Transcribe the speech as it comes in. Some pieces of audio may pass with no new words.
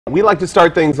We like to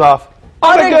start things off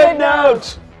on a good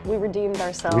note. We redeemed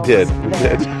ourselves. We did.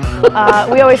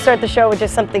 We always start the show with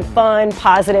just something fun,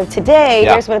 positive. Today,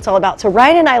 here's what it's all about. So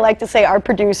Ryan and I like to say our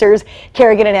producers,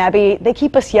 Kerrigan and Abby, they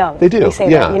keep us young. They do. We say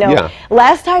that, you know.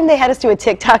 Last time they had us do a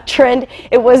TikTok trend,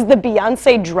 it was the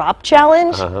Beyonce drop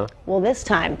challenge. Well, this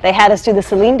time they had us do the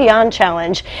Celine Dion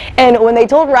challenge. And when they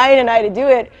told Ryan and I to do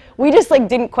it, we just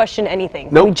didn't question anything.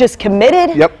 Nope. We just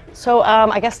committed. Yep. So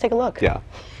I guess take a look. Yeah.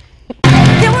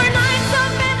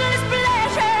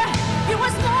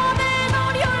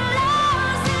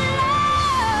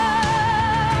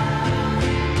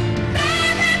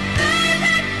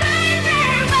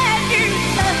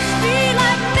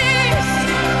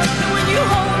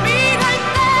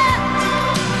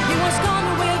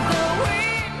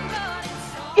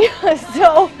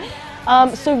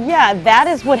 So yeah, that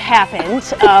is what happened.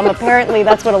 Apparently,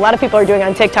 that's what a lot of people are doing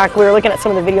on TikTok. We were looking at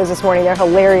some of the videos this morning. They're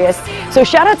hilarious. So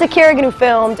shout out to Kerrigan who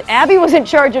filmed. Abby was in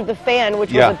charge of the fan,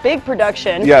 which was a big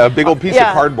production. Yeah, a big old piece of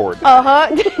cardboard.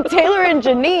 Taylor and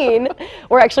Janine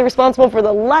were actually responsible for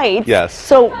the lights. Yes.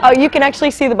 So you can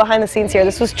actually see the behind the scenes here.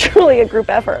 This was truly a group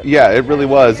effort. Yeah, it really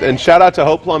was. And shout out to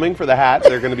Hope Plumbing for the hat.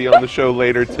 They're going to be on the show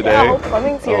later today. Yeah, Hope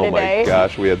Plumbing's here today. Oh my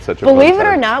gosh, we had such a Believe fun it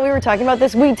time. or not, we were talking about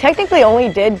this. We technically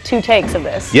only did 2 takes of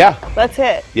this. Yeah. That's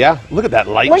it. Yeah, look at that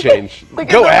light change.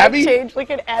 Go, Abby.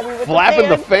 Look at Abby with flapping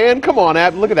the fan. Come on,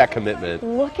 Abby. Look at that commitment.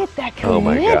 Look at that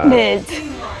commitment. Oh my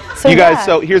God. So you guys,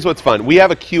 so here's what's fun. We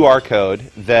have a QR code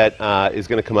that is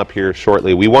going to come up here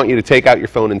shortly. We want you to take out your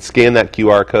phone and scan that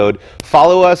QR code.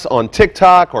 Follow us on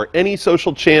TikTok or any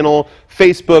social channel,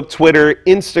 Facebook, Twitter,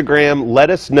 Instagram. Let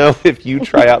us know if you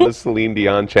try out the Celine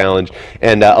Dion challenge.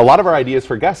 And a lot of our ideas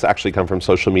for guests actually come from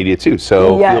social media too.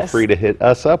 So feel free to hit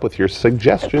us up with your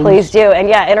suggestions. Please do. And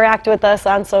yeah, interact with us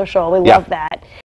on social. We love that.